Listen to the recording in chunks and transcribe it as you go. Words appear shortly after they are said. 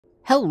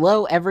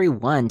Hello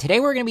everyone,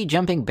 today we're going to be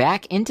jumping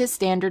back into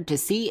Standard to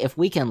see if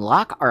we can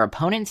lock our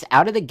opponents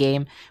out of the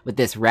game with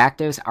this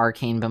Rakdos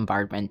Arcane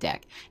Bombardment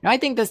deck. Now I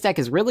think this deck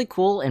is really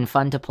cool and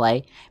fun to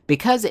play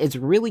because it's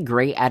really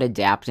great at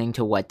adapting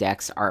to what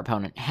decks our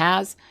opponent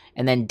has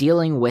and then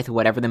dealing with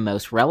whatever the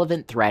most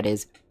relevant threat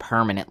is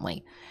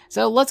permanently.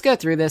 So let's go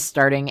through this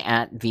starting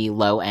at the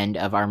low end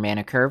of our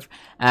mana curve.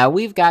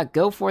 We've got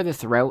Go for the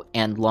Throat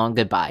and Long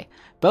Goodbye.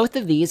 Both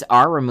of these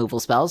are removal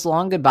spells.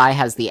 Long Goodbye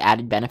has the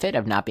added benefit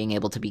of not being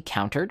able to be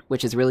countered,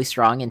 which is really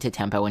strong into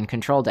tempo and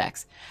control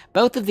decks.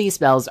 Both of these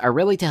spells are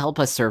really to help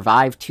us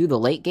survive to the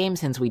late game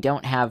since we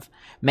don't have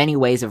many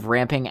ways of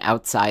ramping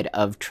outside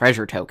of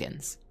treasure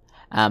tokens.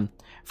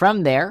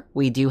 From there,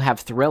 we do have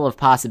Thrill of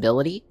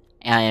Possibility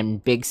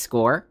and Big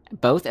Score,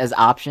 both as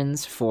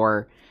options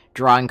for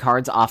drawing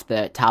cards off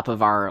the top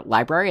of our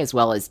library, as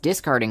well as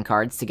discarding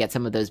cards to get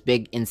some of those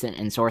big instant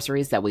and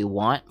sorceries that we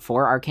want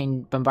for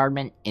Arcane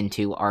Bombardment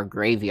into our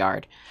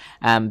graveyard.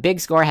 Big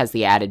Score has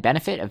the added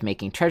benefit of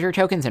making treasure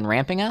tokens and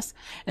ramping us.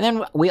 And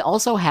then we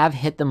also have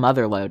Hit the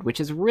Motherlode, which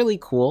is really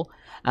cool.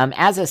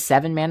 As a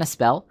 7-mana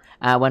spell,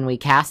 when we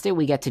cast it,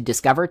 we get to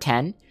discover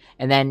 10.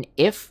 And then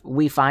if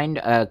we find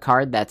a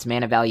card that's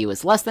mana value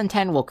is less than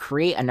 10, we'll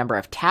create a number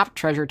of tapped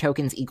treasure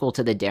tokens equal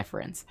to the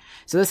difference.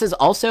 So this is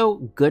also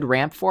good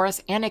ramp for us,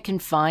 and it can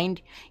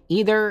find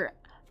either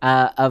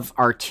of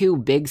our two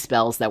big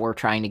spells that we're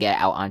trying to get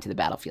out onto the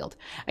battlefield.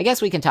 I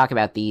guess we can talk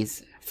about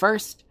these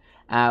first.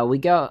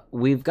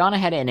 We've gone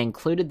ahead and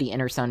included the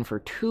Inner Sun for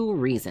two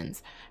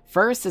reasons.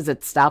 First is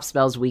it stops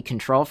spells we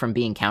control from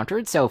being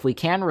countered, so if we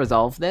can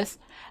resolve this,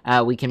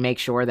 we can make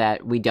sure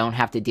that we don't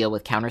have to deal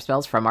with counter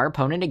spells from our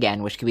opponent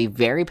again, which can be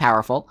very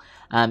powerful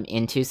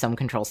into some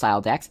control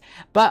style decks.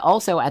 But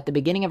also at the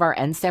beginning of our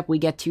end step, we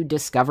get to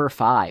discover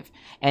 5,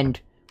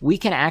 and we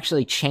can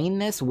actually chain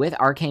this with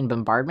Arcane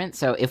Bombardment.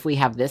 So if we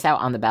have this out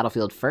on the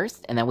battlefield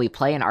first, and then we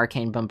play an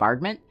Arcane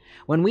Bombardment,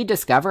 when we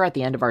discover at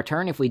the end of our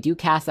turn, if we do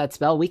cast that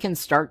spell, we can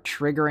start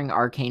triggering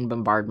Arcane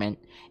Bombardment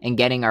and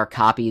getting our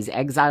copies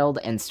exiled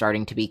and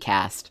starting to be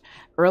cast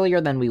earlier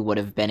than we would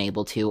have been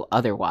able to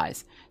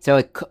otherwise.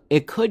 So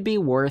it could be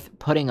worth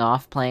putting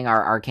off playing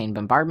our Arcane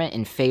Bombardment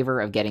in favor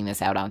of getting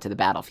this out onto the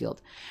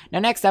battlefield. Now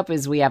next up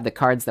is we have the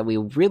cards that we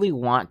really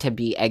want to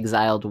be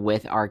exiled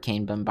with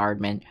Arcane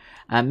Bombardment.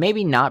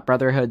 Maybe not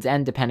Brotherhood's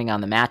End depending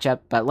on the matchup,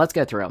 but let's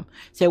go through them.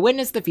 So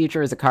Witness the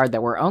Future is a card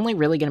that we're only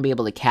really going to be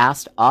able to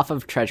cast off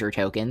of treasure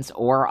tokens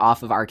or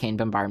off of Arcane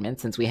Bombardment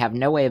since we have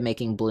no way of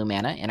making blue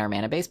mana in our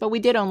mana base, but we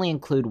did only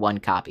include one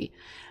copy.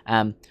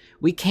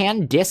 We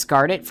can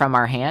discard it from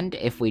our hand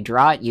if we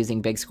draw it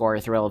using Big Score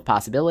or Thrill of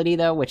Possibility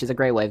though, which is a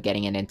great way of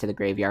getting it into the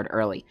graveyard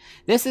early.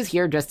 This is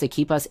here just to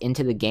keep us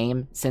into the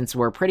game since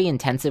we're pretty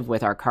intensive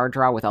with our card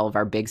draw with all of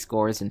our Big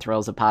Scores and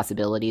Thrills of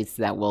Possibilities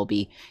that we'll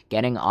be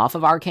getting off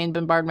of Arcane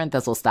Bombardment.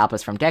 This will stop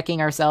us from decking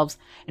ourselves,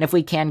 and if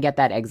we can get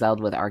that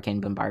exiled with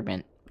Arcane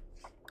Bombardment,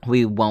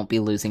 we won't be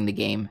losing the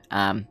game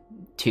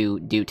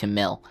due to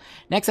mill.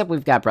 Next up,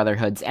 we've got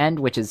Brotherhood's End,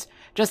 which is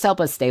just to help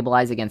us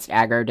stabilize against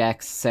aggro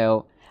decks.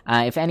 So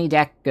if any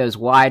deck goes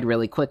wide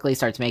really quickly,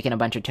 starts making a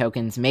bunch of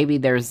tokens, maybe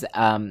there's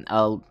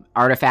a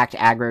artifact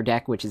aggro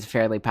deck, which is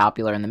fairly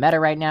popular in the meta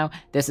right now.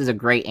 This is a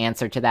great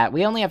answer to that.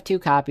 We only have 2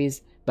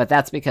 copies, but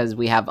that's because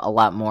we have a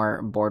lot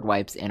more board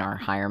wipes in our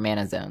higher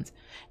mana zones.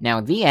 Now,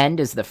 the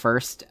End is the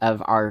first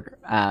of our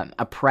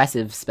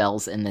oppressive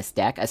spells in this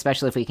deck,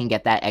 especially if we can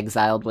get that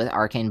exiled with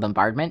Arcane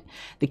Bombardment.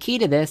 The key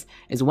to this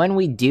is when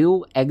we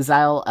do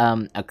exile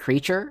a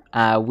creature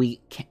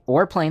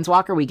or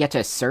Planeswalker, we get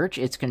to search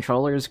its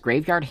controller's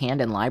graveyard,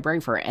 hand, and library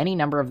for any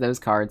number of those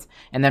cards,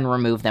 and then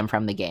remove them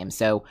from the game.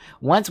 So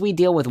once we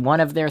deal with one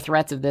of their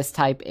threats of this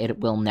type, it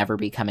will never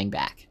be coming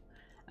back.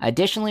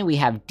 Additionally, we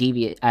have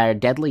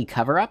Deadly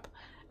Coverup,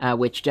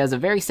 which does a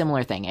very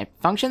similar thing. It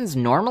functions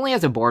normally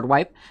as a board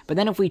wipe, but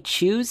then if we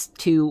choose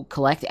to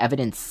collect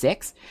Evidence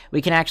 6,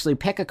 we can actually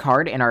pick a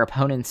card in our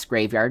opponent's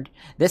graveyard.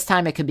 This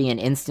time it could be an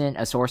instant,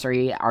 a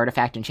sorcery,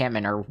 artifact,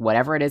 enchantment, or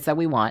whatever it is that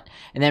we want,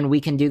 and then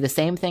we can do the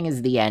same thing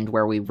as the End,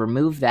 where we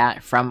remove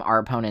that from our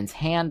opponent's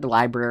hand,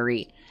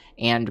 library,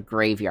 and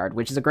graveyard,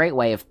 which is a great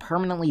way of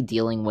permanently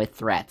dealing with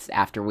threats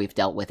after we've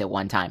dealt with it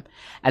one time.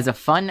 As a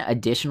fun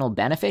additional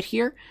benefit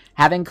here,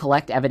 having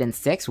Collect Evidence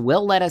 6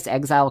 will let us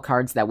exile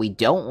cards that we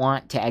don't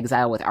want to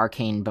exile with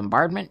Arcane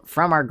Bombardment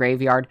from our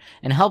graveyard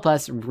and help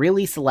us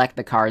really select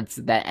the cards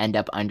that end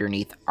up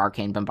underneath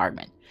Arcane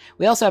Bombardment.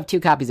 We also have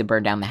 2 copies of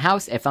Burn Down the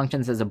House. It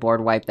functions as a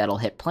board wipe that'll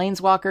hit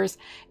Planeswalkers,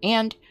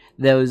 and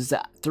those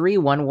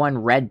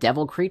 3/1/1 red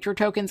devil creature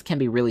tokens can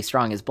be really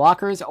strong as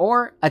blockers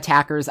or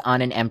attackers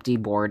on an empty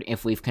board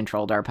if we've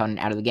controlled our opponent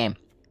out of the game.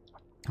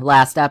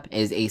 Last up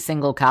is a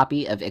single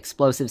copy of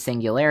Explosive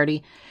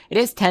Singularity. It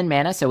is 10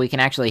 mana, so we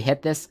can actually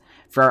hit this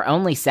for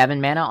only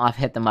 7 mana off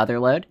Hit the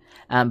Motherlode.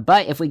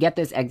 But if we get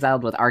this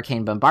exiled with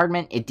Arcane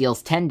Bombardment, it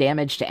deals 10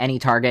 damage to any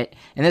target,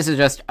 and this is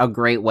just a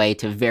great way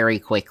to very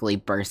quickly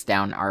burst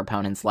down our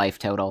opponent's life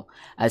total,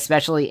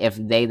 especially if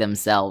they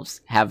themselves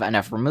have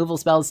enough removal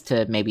spells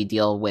to maybe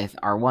deal with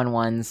our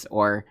 1/1s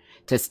or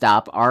to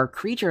stop our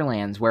creature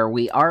lands, where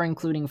we are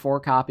including 4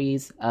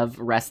 copies of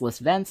Restless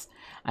Vents.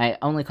 It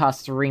only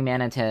costs 3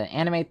 mana to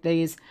animate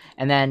these,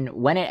 and then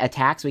when it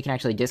attacks, we can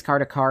actually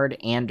discard a card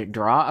and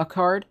draw a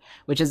card,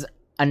 which is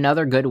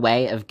another good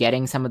way of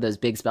getting some of those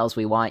big spells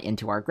we want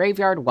into our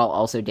graveyard, while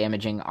also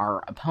damaging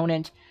our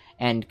opponent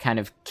and kind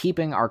of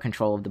keeping our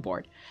control of the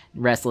board.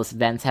 Restless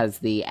Vents has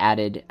the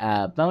added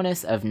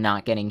bonus of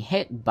not getting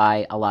hit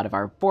by a lot of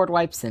our board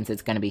wipes, since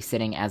it's going to be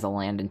sitting as a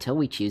land until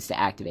we choose to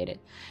activate it.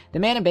 The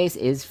mana base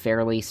is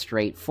fairly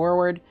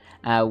straightforward.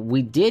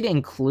 We did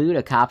include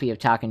a copy of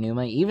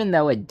Takenuma, even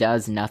though it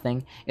does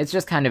nothing. It's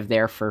just kind of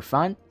there for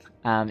fun,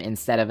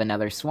 instead of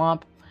another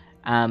swamp.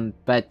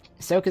 But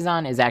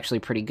Sokuzan is actually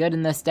pretty good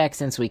in this deck,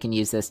 since we can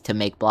use this to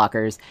make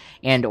blockers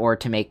and or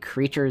to make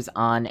creatures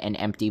on an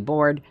empty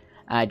board,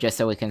 just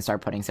so we can start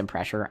putting some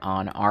pressure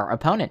on our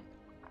opponent.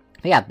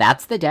 But yeah,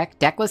 that's the deck.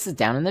 Deck list is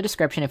down in the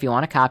description if you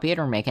want to copy it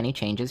or make any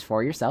changes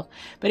for yourself.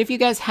 But if you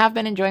guys have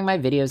been enjoying my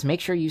videos,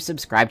 make sure you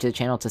subscribe to the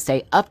channel to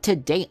stay up to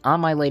date on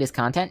my latest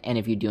content. And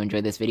if you do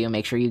enjoy this video,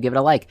 make sure you give it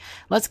a like.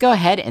 Let's go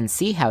ahead and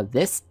see how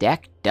this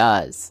deck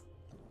does.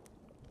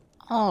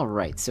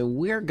 Alright, so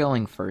we're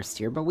going first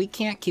here, but we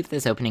can't keep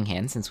this opening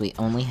hand since we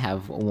only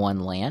have 1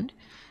 land.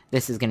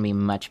 This is going to be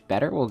much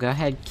better. We'll go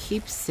ahead,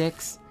 keep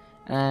 6.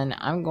 And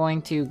I'm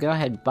going to go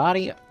ahead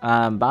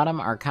bottom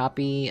our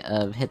copy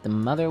of Hit the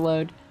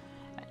Motherlode,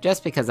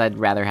 just because I'd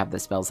rather have the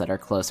spells that are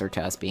closer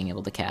to us being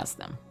able to cast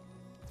them.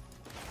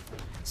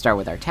 Start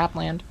with our tap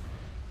land.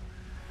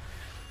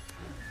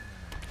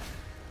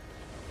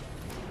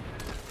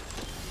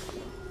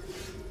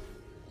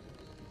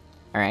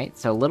 Alright,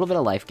 so a little bit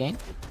of life gain.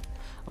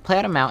 I'll play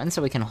out a mountain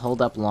so we can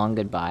hold up Long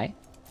Goodbye.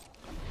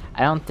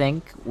 I don't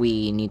think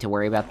we need to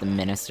worry about the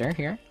Minister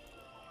here.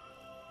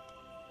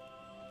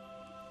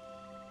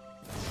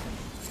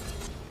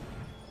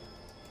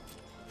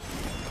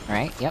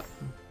 Alright, yep.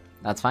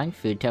 That's fine.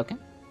 Food token.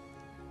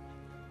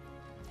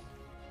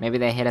 Maybe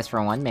they hit us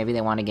for 1. Maybe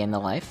they want to gain the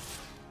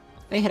life.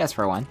 They hit us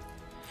for 1.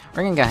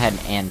 We're gonna go ahead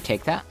and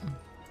take that.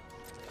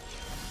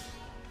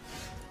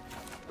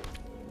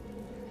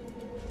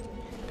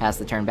 Pass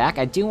the turn back.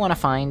 I do want to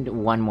find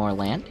 1 more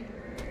land.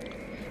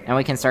 And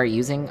we can start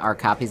using our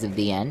copies of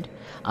the End.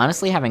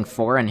 Honestly, having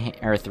 3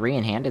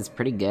 in hand is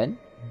pretty good.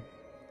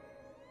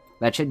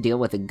 That should deal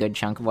with a good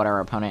chunk of what our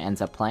opponent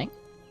ends up playing.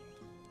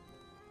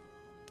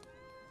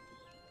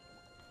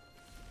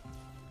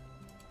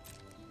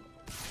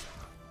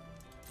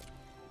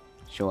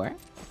 Sure.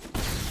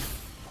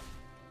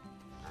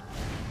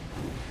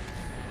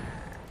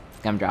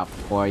 Gumdrop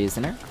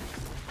Poisoner.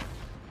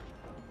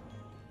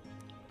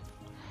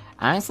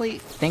 I honestly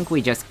think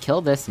we just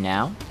kill this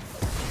now,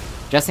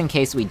 just in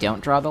case we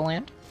don't draw the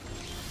land.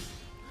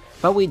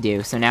 But we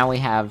do, so now we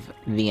have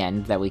the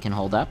End that we can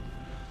hold up.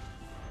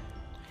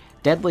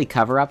 Deadly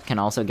Coverup can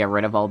also get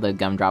rid of all the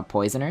Gumdrop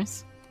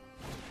Poisoners.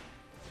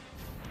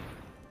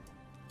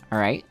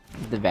 Alright,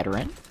 the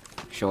Veteran.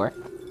 Sure.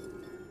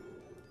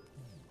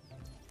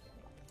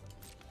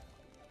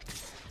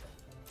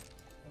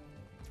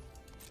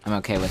 I'm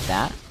okay with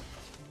that.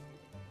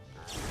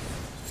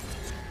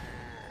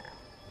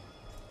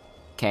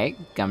 Okay,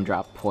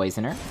 Gumdrop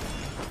Poisoner.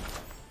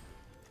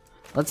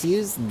 Let's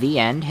use the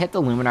End, hit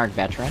the Luminarch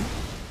Veteran.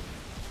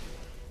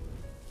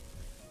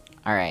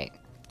 Alright.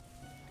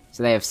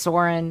 So they have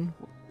Sorin,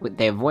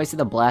 they have Voice of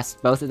the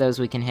Blessed, both of those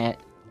we can hit.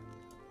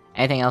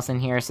 Anything else in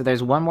here? So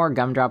there's 1 more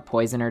Gumdrop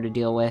Poisoner to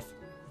deal with.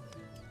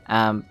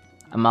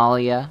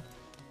 Amalia.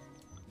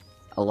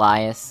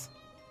 Elias.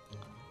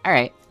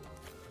 Alright.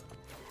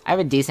 I have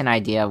a decent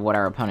idea of what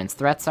our opponent's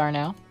threats are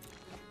now.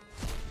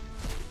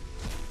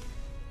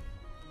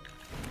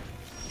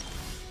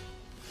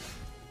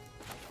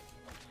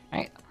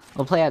 Alright,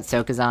 we'll play out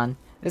Sokuzan.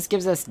 This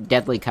gives us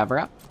Deadly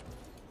Coverup.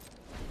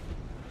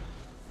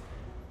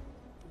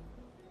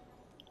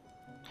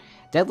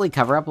 Deadly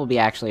Coverup will be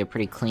actually a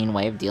pretty clean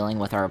way of dealing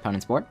with our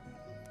opponent's board.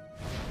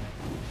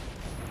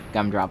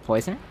 Gumdrop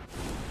Poisoner.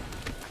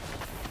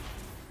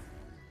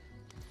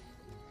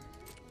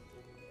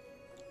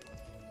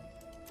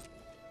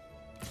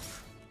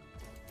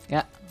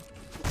 Yeah.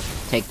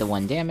 Take the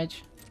 1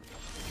 damage.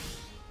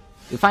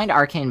 We find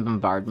Arcane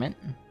Bombardment.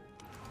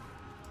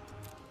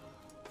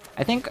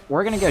 I think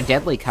we're gonna go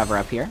Deadly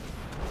Coverup here.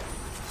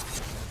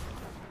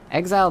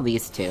 Exile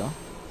these 2.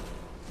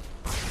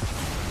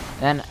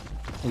 Then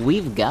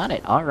we've got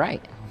it,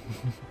 alright.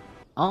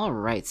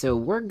 Alright, so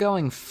we're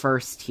going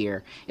first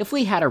here. If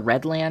we had a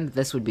red land,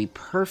 this would be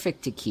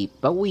perfect to keep,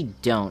 but we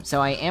don't, so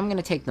I am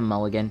gonna take the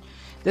mulligan.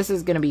 This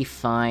is gonna be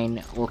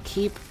fine. We'll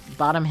keep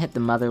bottom hit the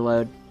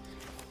Motherlode.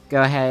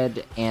 Go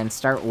ahead and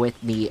start with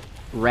the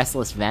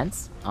Restless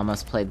Vents.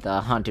 Almost played the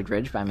Haunted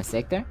Ridge by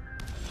mistake there.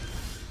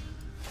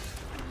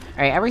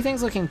 Alright,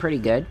 everything's looking pretty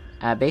good.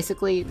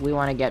 Basically, we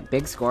want to get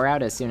big score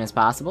out as soon as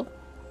possible.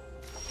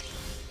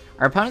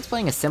 Our opponent's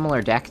playing a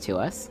similar deck to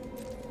us.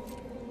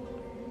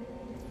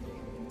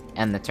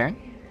 End the turn.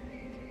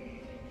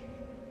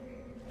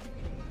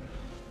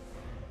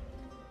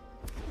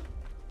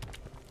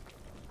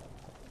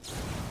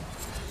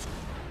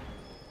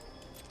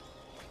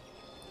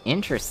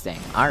 Interesting,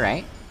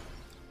 alright.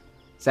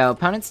 So,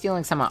 opponent's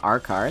stealing some of our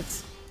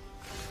cards.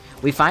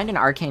 We find an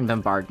Arcane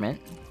Bombardment.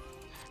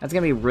 That's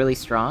gonna be really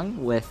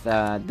strong with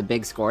the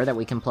big score that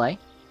we can play.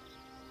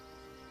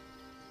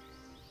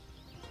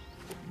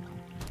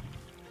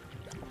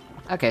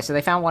 Okay, so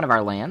they found one of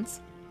our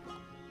lands.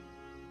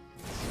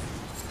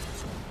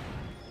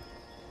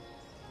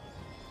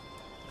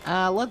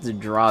 Let's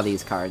draw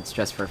these cards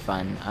just for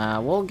fun.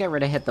 We'll get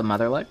rid of Hit the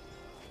Motherlode.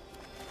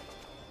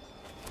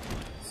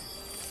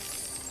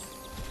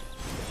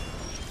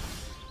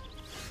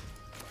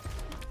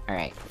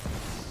 Alright.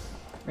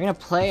 We're gonna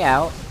play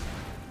out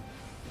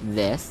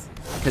this,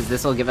 because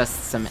this will give us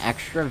some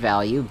extra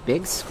value.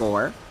 Big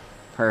score.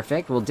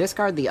 Perfect. We'll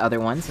discard the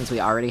other one, since we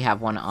already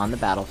have one on the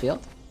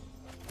battlefield.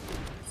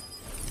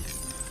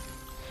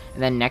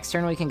 And then next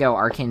turn we can go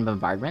Arcane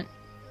Bombardment.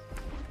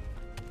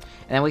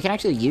 And then we can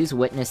actually use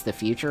Witness the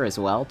Future as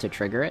well to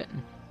trigger it,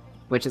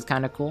 which is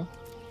kind of cool.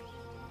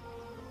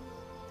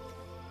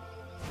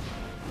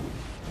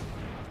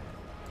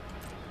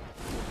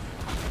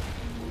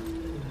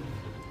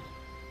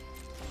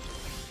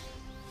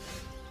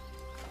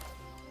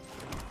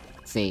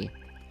 Let's see.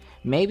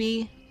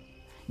 Maybe...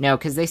 No,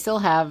 because they still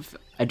have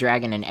a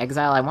dragon in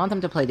exile. I want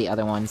them to play the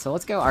other one, so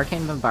let's go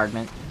Arcane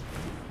Bombardment.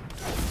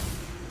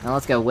 Now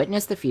let's go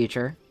Witness the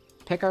Future,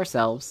 pick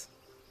ourselves,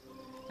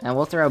 and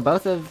we'll throw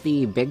both of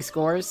the big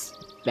scores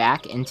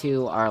back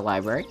into our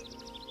library.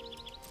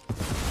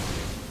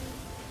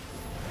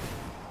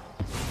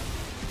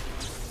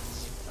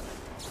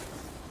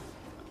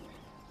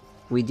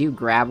 We do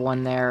grab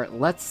one there.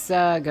 Let's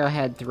go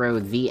ahead and throw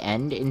The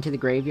End into the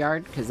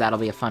graveyard, because that'll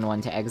be a fun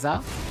one to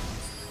exile.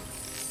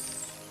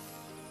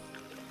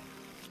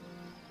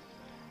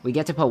 We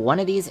get to put one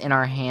of these in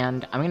our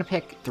hand. I'm gonna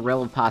pick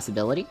Thrill of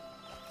Possibility.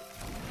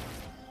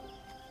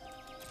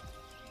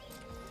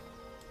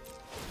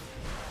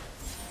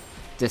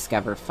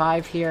 Discover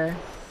 5 here.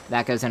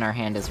 That goes in our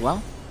hand as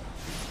well.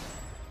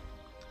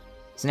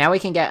 So now we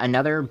can get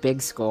another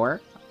big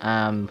score,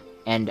 and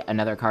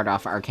another card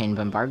off Arcane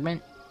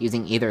Bombardment,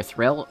 using either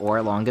Thrill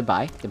or Long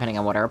Goodbye, depending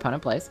on what our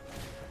opponent plays.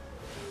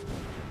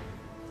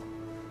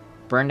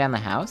 Burn down the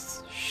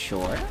house?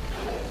 Sure.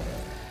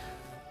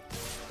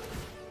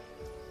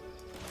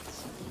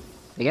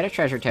 They get a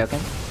treasure token.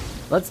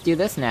 Let's do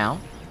this now.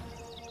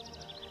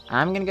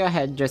 I'm gonna go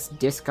ahead and just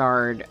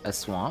discard a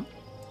swamp.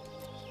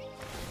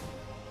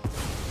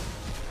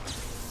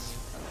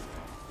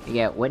 We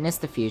get Witness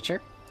the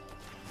Future.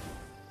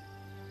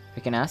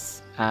 Picking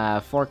us.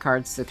 4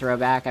 cards to throw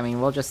back. I mean,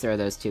 we'll just throw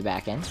those 2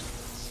 back in.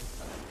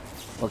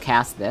 We'll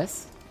cast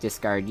this.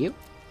 Discard you.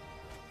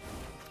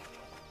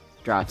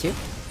 Draw 2.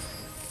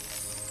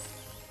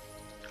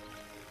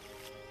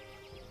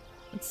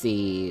 Let's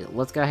see.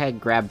 Let's go ahead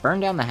and grab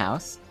Burn Down the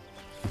House.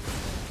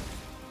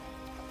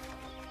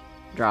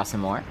 Draw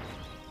some more.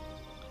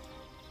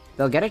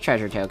 They'll get a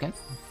treasure token.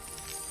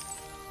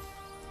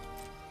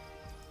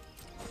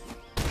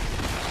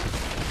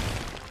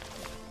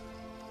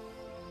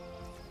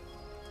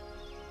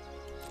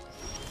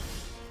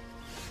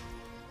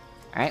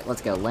 Alright,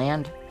 let's go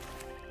land.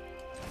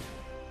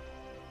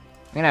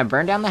 I'm gonna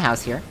burn down the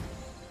house here.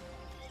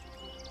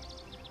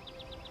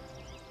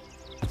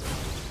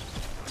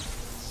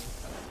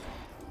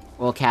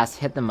 We'll cast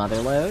Hit the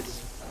Motherlode.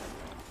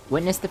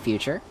 Witness the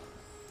Future.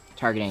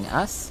 Targeting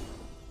us.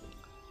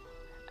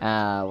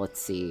 Let's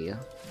see.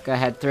 Go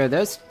ahead, throw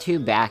those 2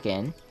 back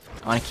in.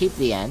 I want to keep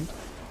the end.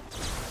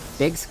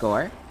 Big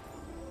score.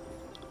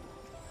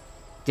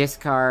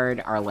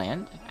 Discard our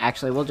land.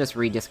 Actually, we'll just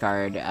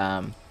rediscard,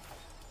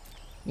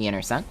 the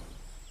Inner Sun.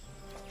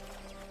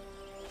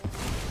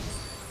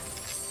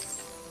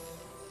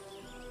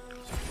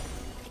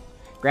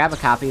 Grab a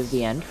copy of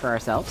the end for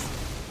ourselves.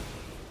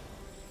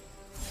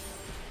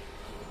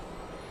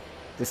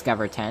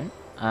 Discover 10.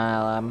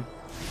 Yeah,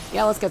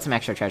 let's get some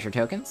extra treasure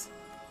tokens.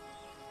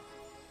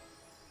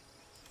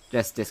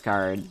 Just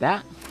discard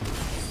that.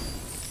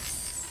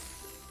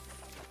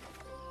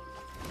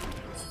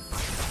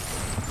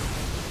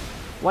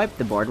 Wipe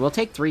the board. We'll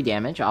take 3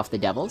 damage off the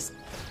devils.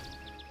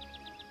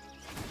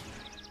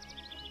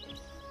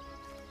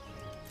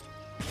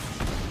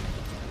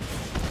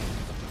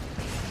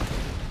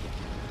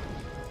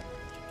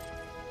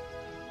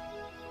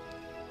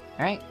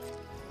 Alright.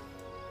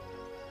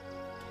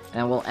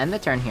 And we'll end the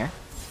turn here.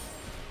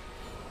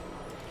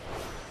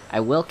 I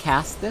will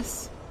cast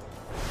this.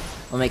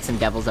 We'll make some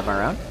devils of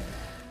our own.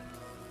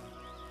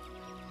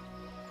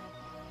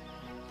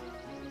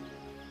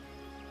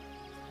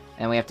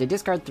 And we have to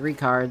discard 3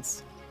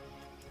 cards.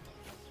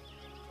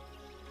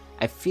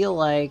 I feel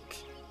like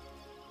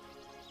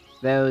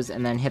those,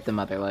 and then hit the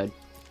Motherlode.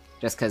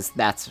 Just because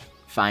that's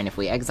fine if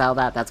we exile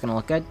that, that's gonna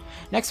look good.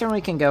 Next turn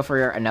we can go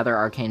for another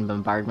Arcane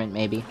Bombardment,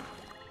 maybe.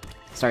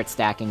 Start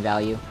stacking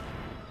value.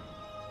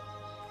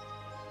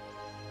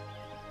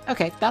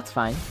 Okay, that's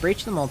fine.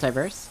 Breach the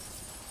Multiverse.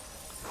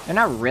 They're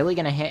not really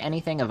gonna hit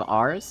anything of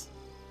ours.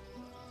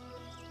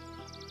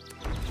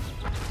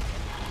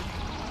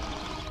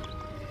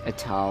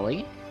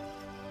 Atali.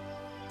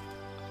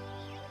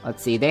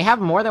 Let's see, they have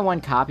more than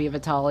one copy of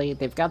Atali.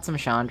 They've got some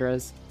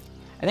Chandras.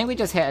 I think we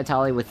just hit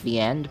Atali with the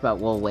end, but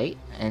we'll wait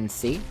and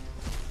see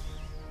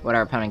what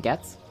our opponent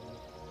gets.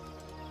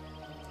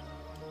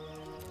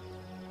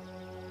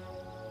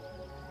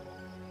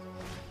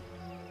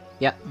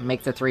 Yep,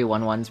 make the 3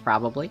 1/1s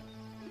probably.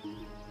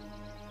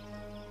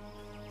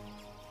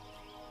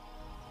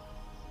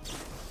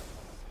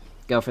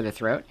 Go for the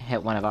throat,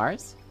 hit one of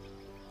ours.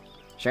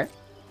 Sure.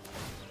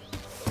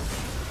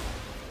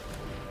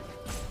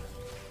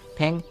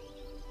 Ping.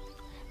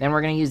 Then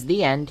we're gonna use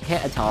the end,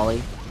 hit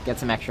Atali, get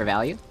some extra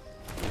value.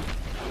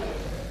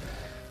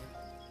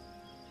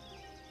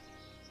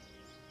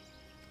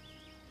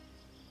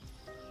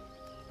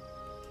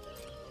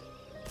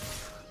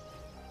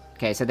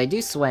 Okay, so they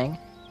do swing.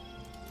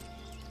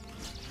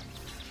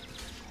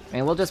 I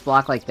mean, we'll just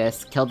block like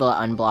this, kill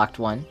the unblocked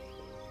one.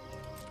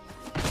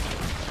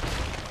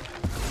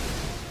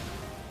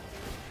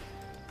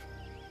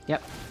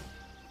 Yep.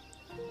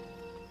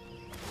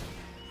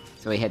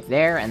 So we hit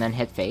there, and then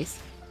hit face.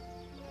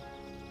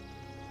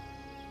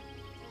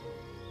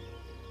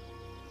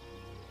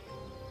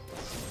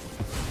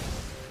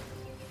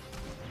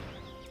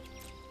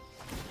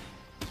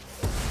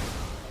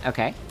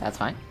 Okay, that's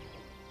fine.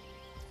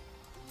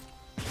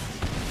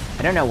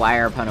 I don't know why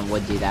our opponent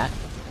would do that.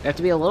 We have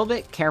to be a little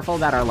bit careful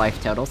about our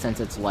life total since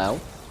it's low.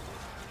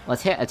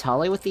 Let's hit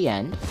Atali with the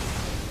end.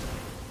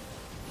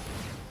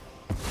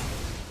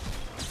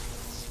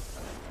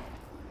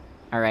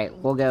 Alright,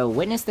 we'll go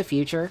Witness the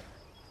Future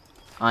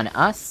on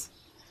us.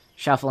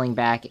 Shuffling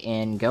back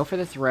in Go for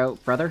the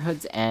Throat,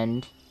 Brotherhood's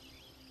End,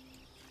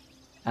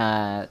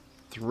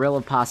 Thrill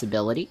of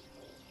Possibility,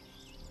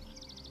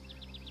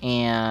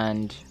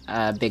 and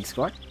Big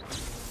Score.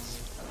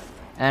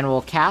 And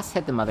we'll cast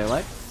Hit the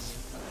Motherlode.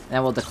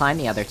 Then we'll decline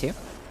the other two.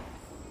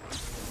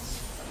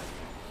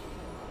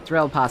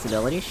 Thrill of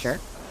Possibility, sure.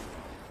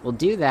 We'll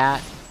do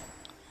that.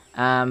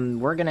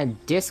 We're gonna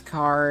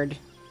discard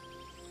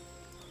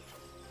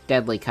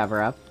Deadly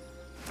Coverup.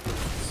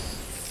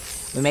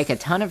 We make a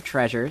ton of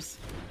treasures.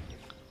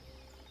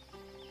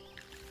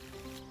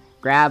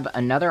 Grab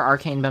another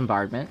Arcane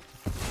Bombardment.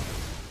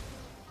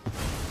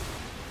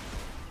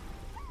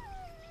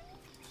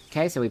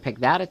 Okay, so we pick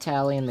that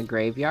Atali in the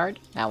graveyard,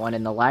 that one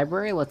in the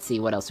library. Let's see,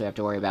 what else do we have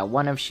to worry about?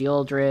 One of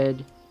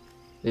Shieldred.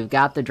 We've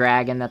got the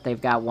dragon that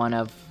they've got one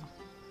of.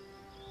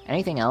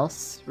 Anything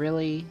else,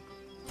 really?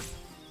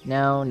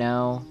 No,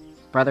 no.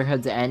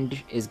 Brotherhood's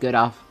End is good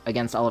off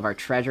against all of our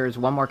treasures.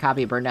 One more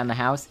copy of Burn Down the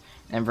House,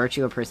 and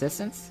Virtue of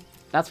Persistence.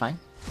 That's fine.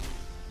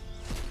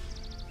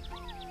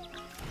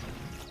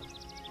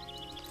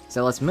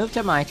 So let's move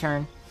to my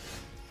turn.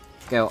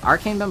 Go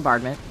Arcane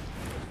Bombardment.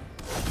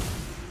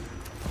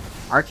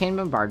 Arcane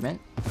Bombardment.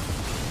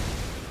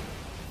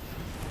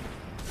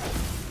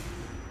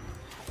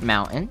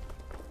 Mountain.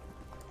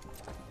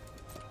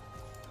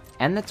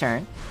 End the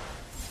turn.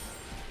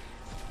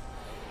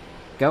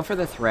 Go for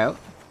the Throat,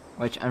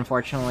 which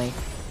unfortunately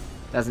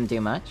doesn't do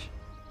much.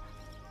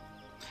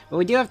 But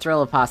we do have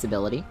Thrill of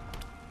Possibility.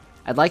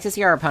 I'd like to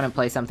see our opponent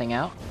play something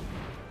out.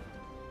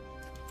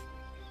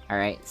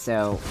 Alright,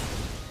 so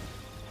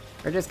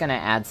we're just gonna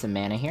add some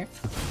mana here.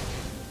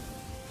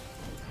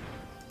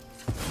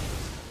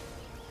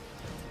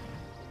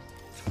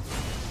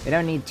 We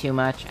don't need too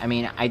much. I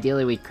mean,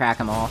 ideally we'd crack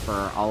them all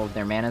for all of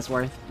their mana's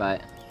worth,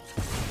 but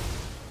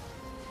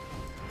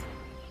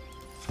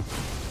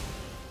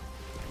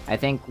I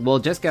think we'll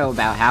just go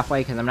about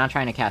halfway, because I'm not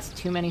trying to cast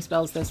too many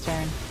spells this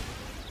turn.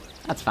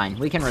 That's fine,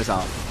 we can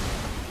resolve.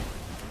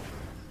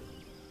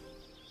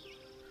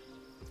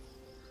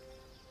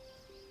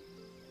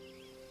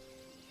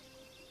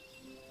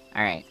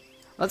 Alright,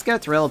 let's go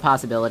Thrill of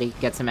Possibility,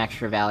 get some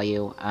extra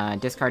value,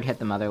 discard Hit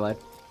the Motherlode.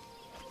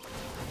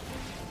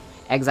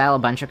 Exile a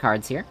bunch of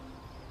cards here.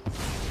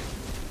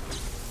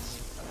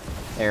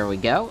 There we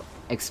go,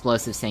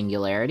 Explosive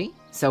Singularity,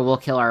 so we'll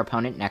kill our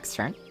opponent next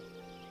turn.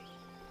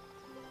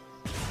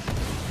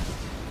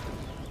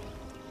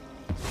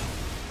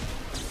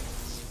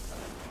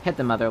 Hit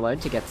the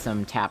Motherlode to get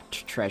some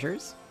tapped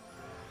treasures.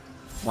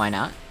 Why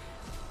not?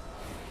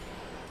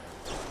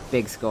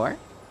 Big Score.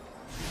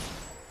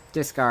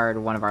 Discard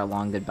one of our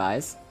Long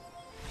Goodbyes.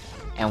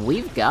 And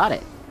we've got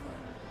it!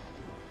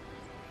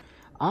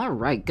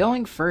 Alright,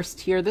 going first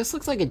here, this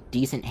looks like a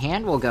decent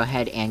hand. We'll go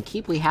ahead and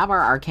keep. We have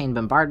our Arcane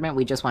Bombardment,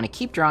 we just want to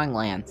keep drawing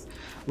lands.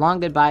 Long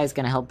Goodbye is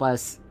going to help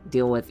us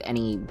deal with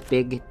any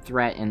big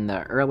threat in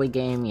the early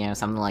game, you know,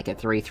 something like a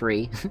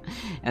 3-3.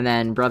 And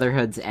then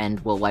Brotherhood's End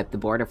will wipe the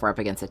board if we're up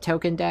against a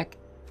token deck.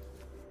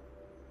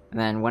 And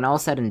then when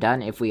all's said and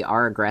done, if we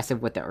are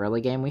aggressive with the early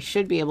game, we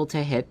should be able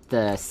to hit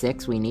the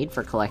 6 we need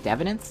for Collect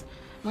Evidence.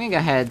 I'm going to go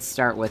ahead and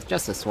start with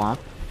just a Swamp.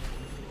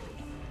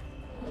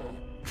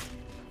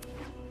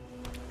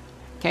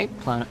 Okay,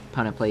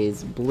 opponent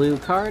plays blue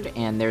card,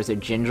 and there's a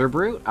Ginger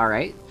Brute,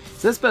 alright.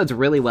 So this bodes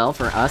really well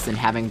for us in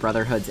having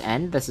Brotherhood's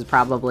End. This is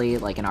probably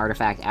like an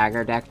artifact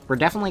aggro deck. We're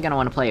definitely going to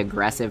want to play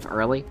aggressive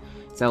early,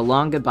 so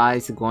Long Goodbye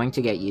is going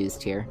to get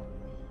used here.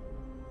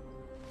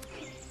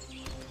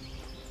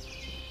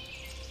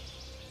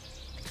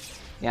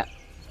 Yep.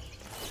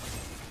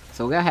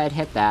 So we'll go ahead,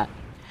 hit that.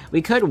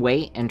 We could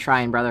wait and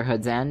try in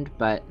Brotherhood's End,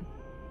 but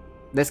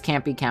this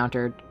can't be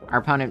countered. Our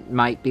opponent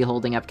might be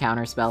holding up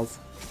counter spells.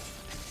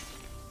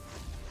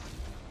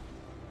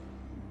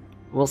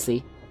 We'll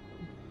see.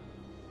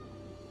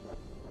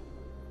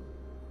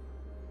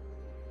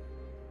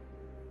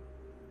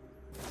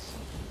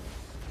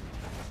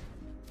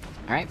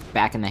 Alright,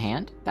 back in the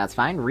hand. That's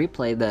fine.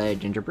 Replay the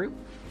Ginger Brew.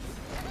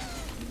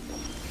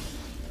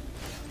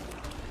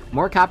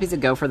 More copies of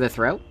Go for the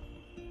Throat.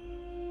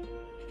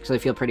 Actually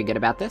feel pretty good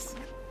about this.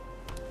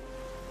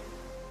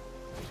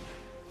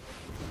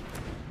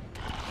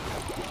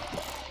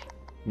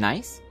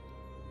 Nice.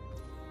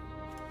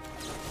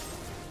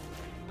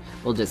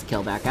 We'll just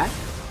kill that guy.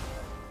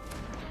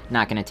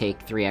 Not gonna take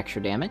 3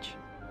 extra damage.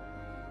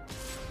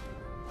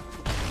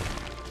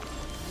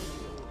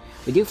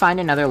 We do find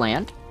another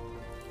land.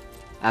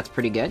 That's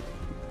pretty good.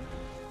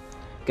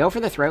 Go for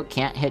the Throat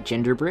can't hit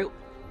Ginger Brew.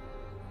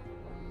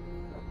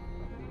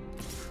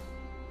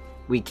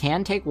 We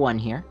can take 1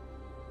 here.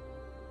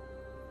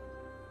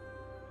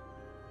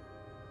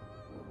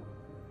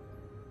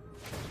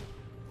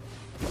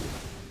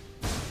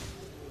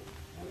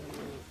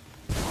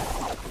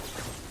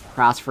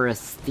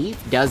 Prosperous Thief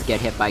does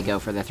get hit by Go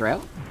for the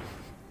Throat.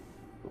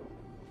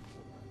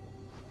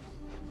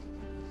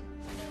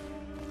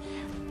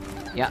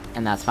 Yep,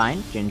 and that's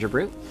fine. Ginger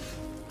Brew.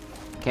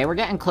 Okay, we're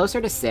getting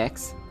closer to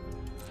 6.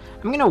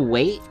 I'm gonna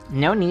wait.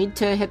 No need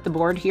to hit the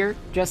board here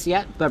just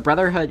yet, but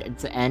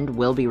Brotherhood's End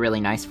will be really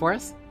nice for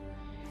us.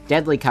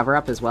 Deadly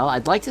Coverup as well.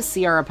 I'd like to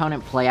see our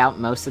opponent play out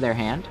most of their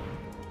hand.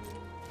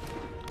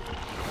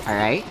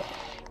 Alright.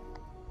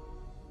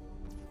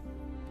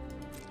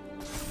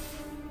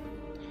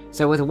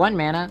 So with 1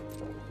 mana,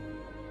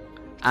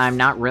 I'm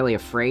not really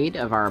afraid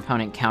of our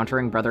opponent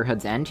countering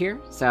Brotherhood's End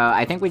here, so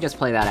I think we just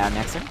play that out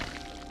next turn.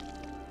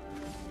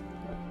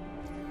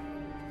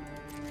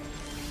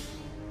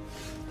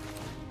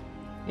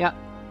 Yep.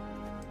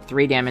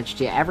 3 damage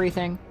to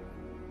everything.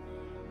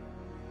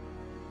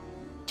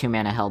 2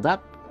 mana held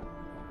up.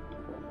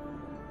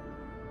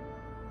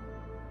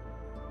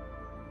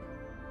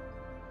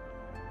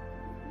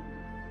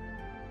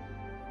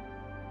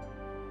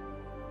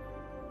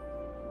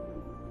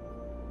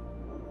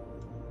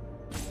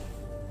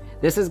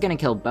 This is gonna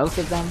kill both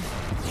of them.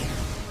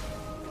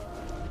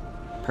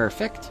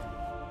 Perfect.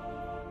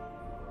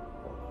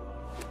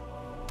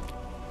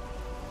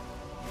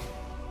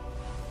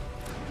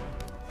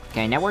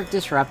 Okay, Network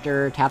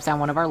Disruptor taps down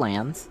one of our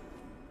lands.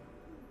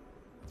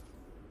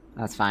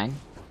 That's fine.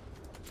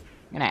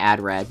 I'm gonna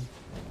add red.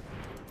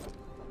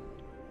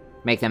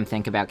 Make them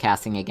think about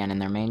casting again in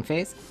their main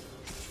phase.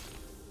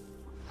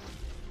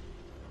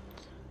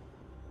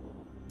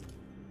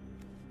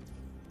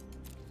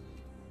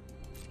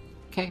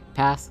 Okay,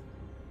 pass.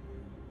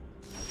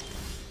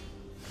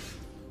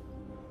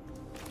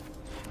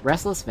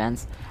 Restless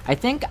Vents. I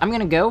think I'm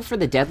gonna go for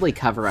the Deadly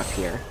Coverup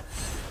here.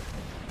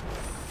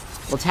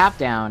 We'll tap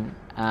down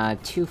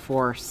 2,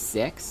 4,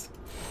 6.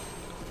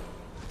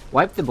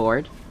 Wipe the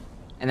board.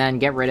 And then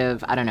get rid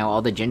of, I don't know,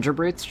 all the Ginger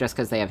Brutes just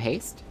because they have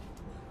haste.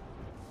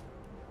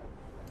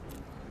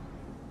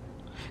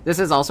 This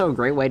is also a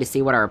great way to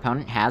see what our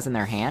opponent has in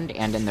their hand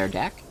and in their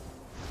deck.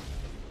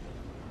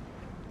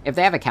 If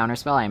they have a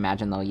counterspell, I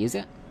imagine they'll use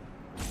it.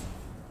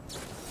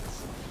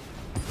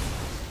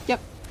 Yep.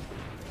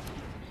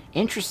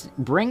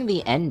 Bring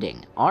the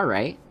Ending.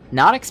 Alright.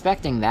 Not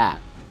expecting that.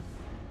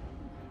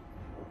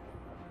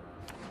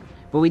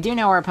 But we do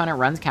know our opponent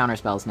runs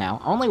counterspells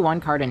now. Only 1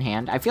 card in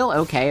hand. I feel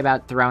okay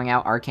about throwing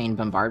out Arcane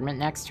Bombardment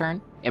next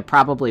turn. It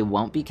probably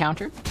won't be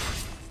countered.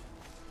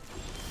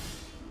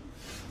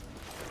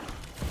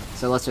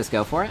 So let's just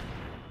go for it.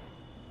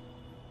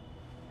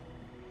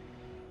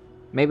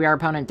 Maybe our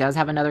opponent does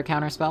have another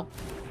counterspell,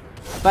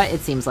 but it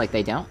seems like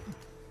they don't.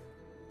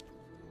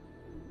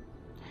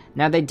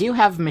 Now they do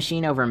have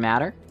Machine over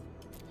Matter,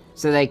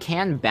 so they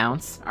can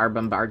bounce our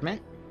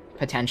Bombardment,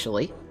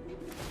 potentially.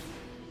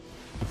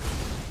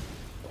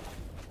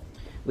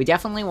 We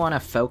definitely want to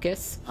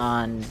focus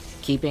on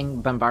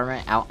keeping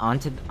Bombardment out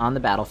on the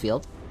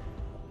battlefield.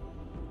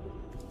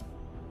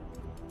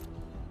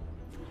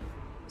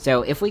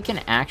 So if we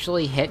can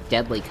actually hit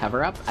Deadly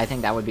Coverup, I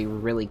think that would be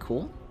really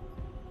cool.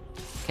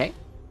 Okay.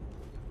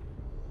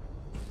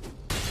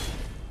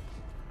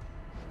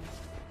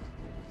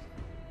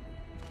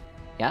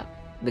 Yeah,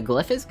 the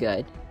Glyph is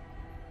good.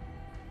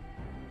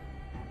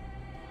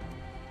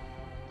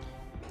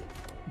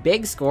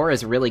 Big Score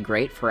is really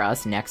great for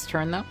us next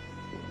turn, though.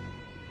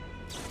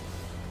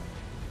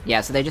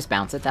 Yeah, so they just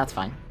bounce it, that's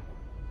fine.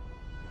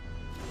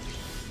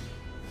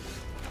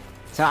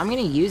 So I'm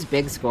gonna use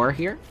Big Score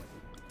here,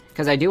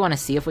 because I do want to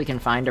see if we can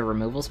find a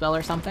removal spell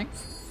or something.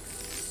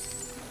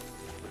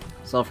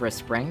 Sulphurous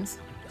Springs.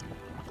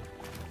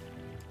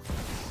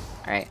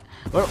 Alright,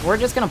 we're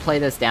just gonna play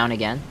this down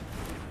again.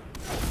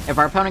 If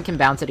our opponent can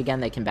bounce it again,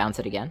 they can bounce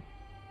it again.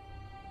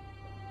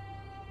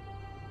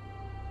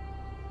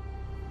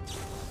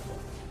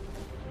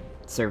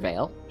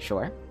 Surveil,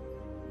 sure.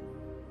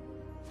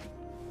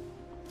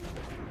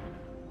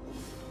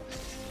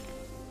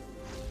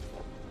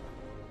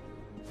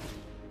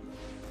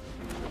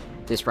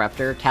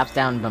 Disruptor, taps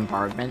down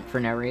Bombardment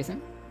for no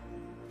reason.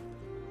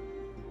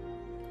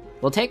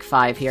 We'll take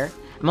 5 here.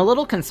 I'm a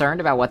little concerned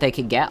about what they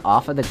could get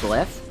off of the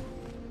Glyph,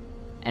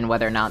 and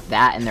whether or not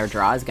that in their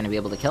draw is going to be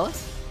able to kill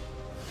us.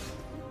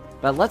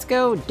 But let's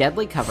go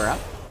Deadly Coverup.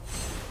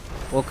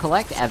 We'll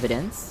collect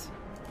Evidence.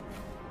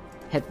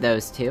 Hit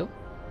those 2.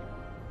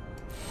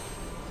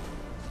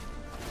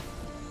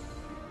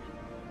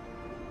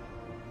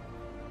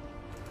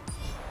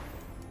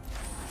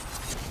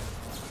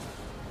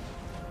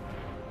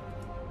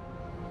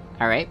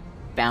 Alright,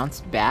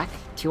 bounced back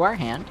to our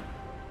hand.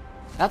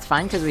 That's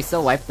fine, because we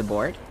still wiped the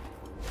board.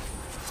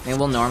 I mean,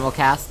 we'll normal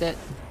cast it.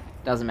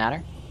 Doesn't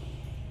matter.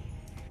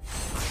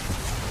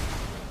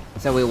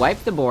 So we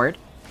wipe the board.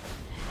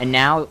 And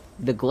now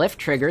the Glyph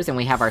triggers and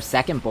we have our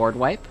second board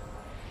wipe.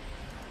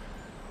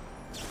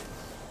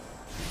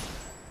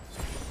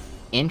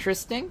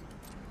 Interesting.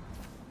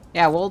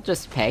 Yeah, we'll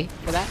just pay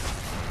for that.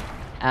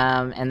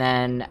 And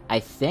then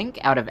I think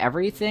out of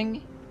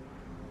everything,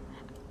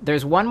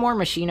 there's one more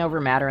Machine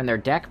Over Matter in their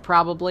deck,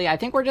 probably. I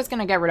think we're just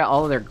gonna get rid of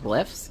all of their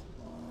Glyphs.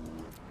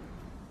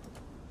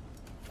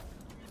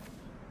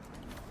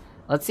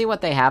 Let's see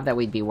what they have that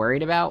we'd be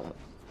worried about.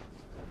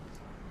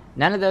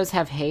 None of those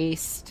have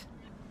haste.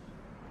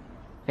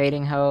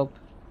 Fading Hope.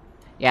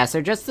 Yeah,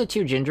 so just the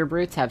 2 Ginger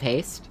Brutes have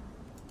haste.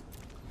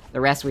 The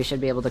rest we should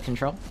be able to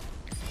control.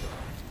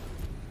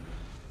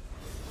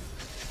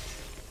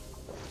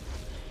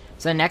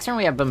 So next turn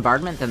we have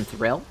Bombardment, then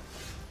Thrill.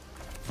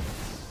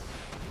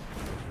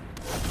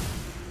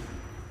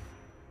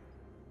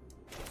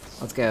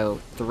 Let's go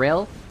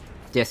Thrill,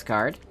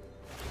 discard.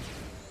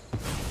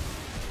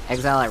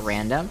 Exile at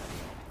random.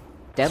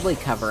 Deadly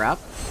Coverup.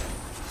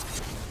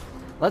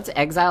 Let's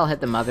exile, hit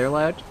the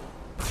Motherlode.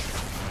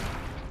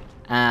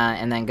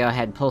 And then go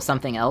ahead, pull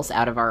something else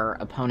out of our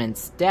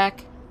opponent's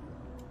deck.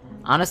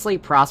 Honestly,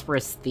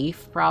 Prosperous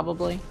Thief,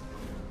 probably.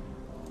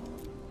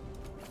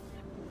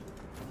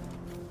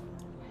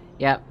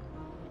 Yep.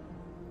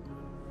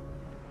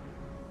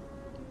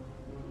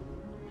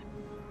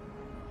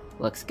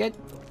 Looks good.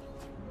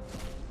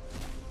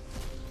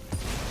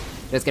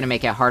 Just gonna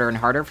make it harder and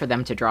harder for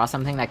them to draw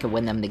something that could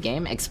win them the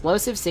game.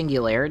 Explosive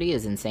Singularity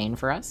is insane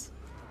for us.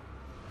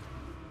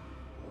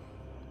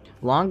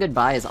 Long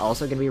Goodbye is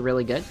also gonna be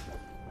really good.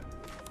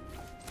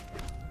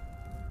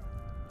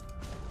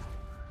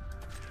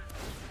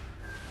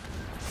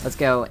 Let's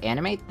go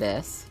animate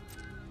this.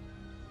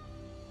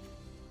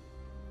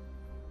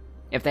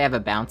 If they have a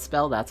bounce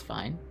spell, that's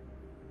fine.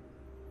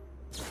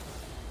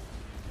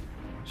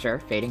 Sure,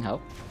 Fading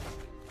Hope.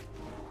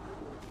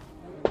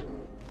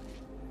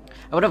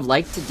 I would have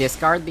liked to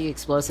discard the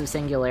Explosive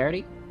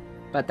Singularity,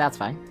 but that's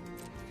fine.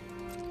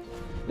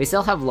 We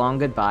still have Long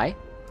Goodbye.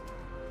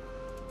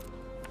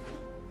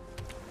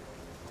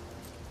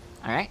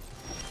 Alright.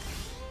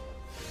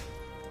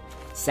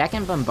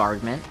 Second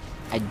Bombardment.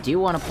 I do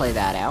want to play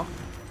that out.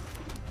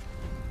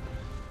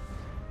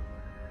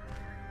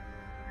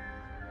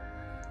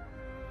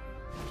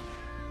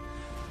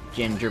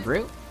 Ginger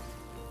Brute.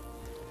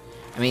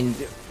 I mean,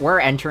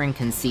 we're entering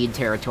concede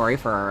territory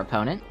for our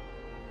opponent.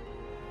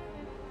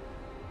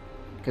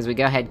 Because we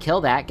go ahead,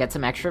 kill that, get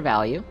some extra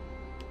value.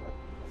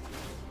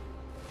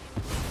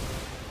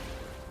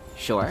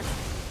 Sure.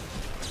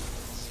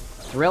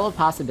 Thrill of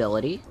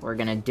Possibility. We're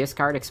gonna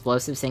discard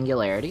Explosive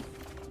Singularity.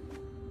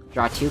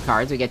 Draw 2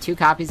 cards. We get 2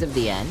 copies of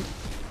the End.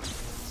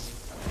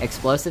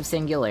 Explosive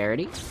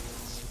Singularity.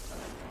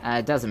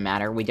 It doesn't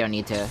matter. We don't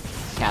need to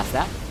cast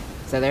that.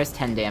 So there's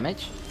 10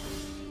 damage.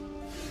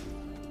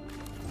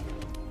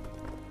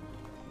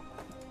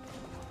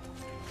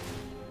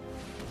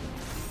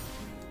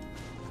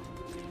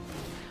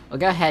 We'll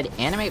go ahead,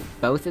 animate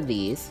both of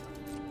these.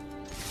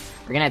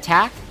 We're gonna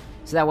attack,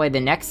 so that way the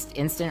next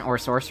instant or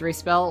sorcery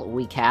spell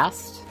we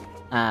cast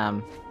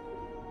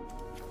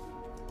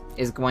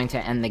is going to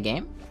end the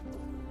game.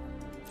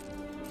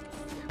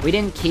 We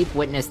didn't keep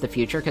Witness the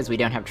Future because we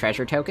don't have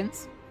treasure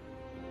tokens.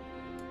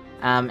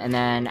 And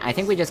then I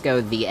think we just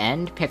go the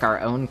End, pick our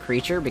own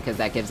creature because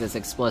that gives us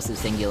Explosive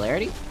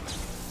Singularity.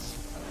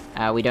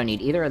 We don't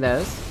need either of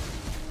those.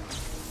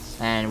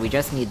 And we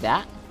just need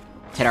that.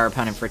 Hit our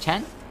opponent for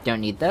 10.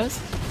 Don't need those.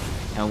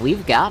 And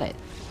we've got it.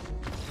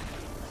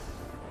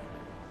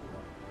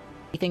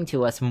 Anything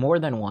to us more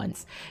than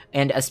once.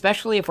 And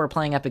especially if we're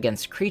playing up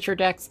against creature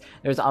decks,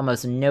 there's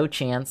almost no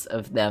chance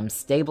of them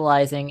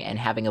stabilizing and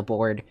having a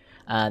board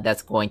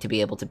that's going to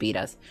be able to beat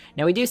us.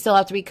 Now we do still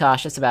have to be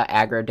cautious about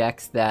aggro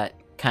decks that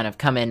kind of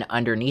come in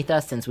underneath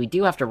us, since we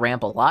do have to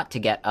ramp a lot to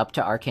get up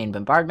to Arcane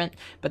Bombardment,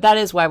 but that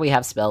is why we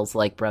have spells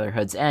like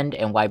Brotherhood's End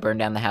and why Burn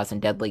Down the House and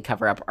Deadly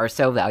Coverup are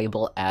so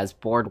valuable as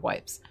board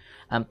wipes.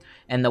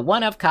 And the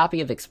 1-of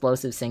copy of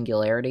Explosive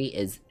Singularity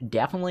is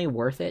definitely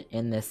worth it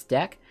in this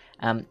deck.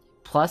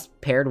 Plus,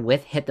 paired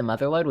with Hit the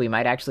Motherlode, we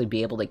might actually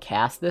be able to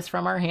cast this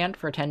from our hand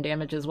for 10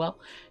 damage as well.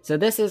 So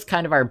this is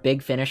kind of our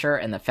big finisher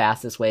and the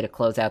fastest way to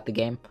close out the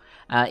game.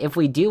 If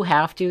we do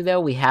have to, though,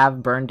 we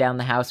have Burned Down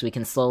the House. We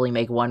can slowly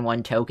make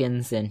 1/1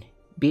 tokens and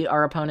beat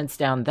our opponents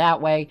down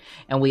that way.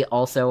 And we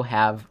also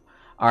have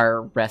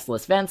our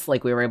Restless Vents,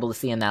 like we were able to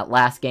see in that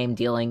last game,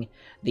 dealing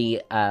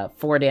the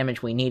 4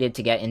 damage we needed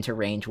to get into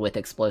range with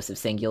Explosive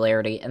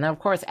Singularity, and then of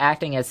course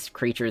acting as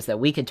creatures that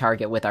we could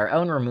target with our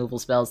own removal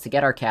spells to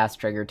get our cast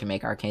triggered to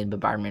make Arcane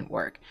Bombardment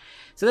work.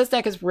 So this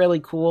deck is really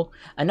cool.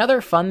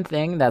 Another fun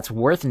thing that's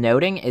worth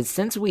noting is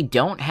since we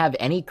don't have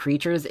any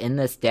creatures in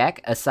this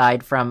deck,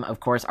 aside from, of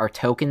course, our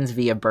tokens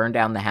via Burn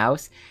Down the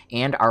House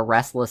and our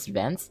Restless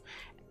Vents,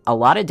 a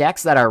lot of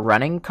decks that are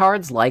running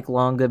cards like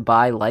Long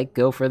Goodbye, like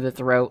Go for the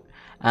Throat,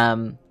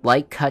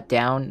 like Cut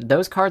Down,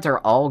 those cards are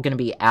all going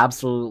to be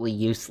absolutely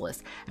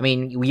useless. I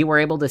mean, we were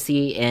able to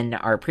see in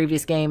our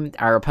previous game,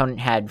 our opponent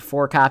had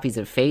 4 copies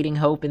of Fading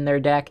Hope in their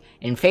deck,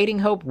 and Fading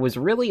Hope was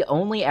really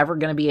only ever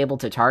going to be able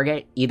to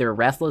target either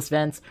Restless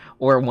Vents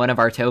or one of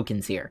our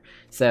tokens here.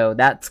 So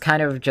that's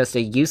kind of just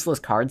a useless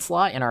card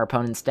slot in our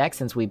opponent's deck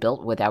since we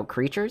built without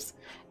creatures,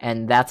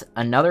 and that's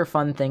another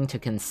fun thing to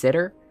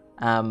consider.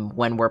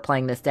 When we're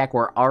playing this deck,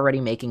 we're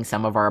already making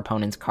some of our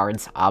opponent's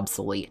cards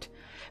obsolete.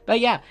 But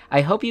yeah,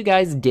 I hope you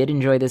guys did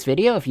enjoy this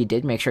video. If you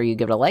did, make sure you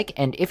give it a like,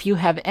 and if you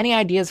have any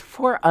ideas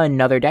for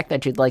another deck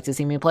that you'd like to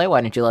see me play,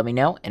 why don't you let me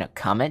know in a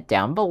comment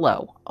down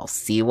below. I'll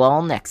see you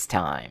all next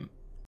time.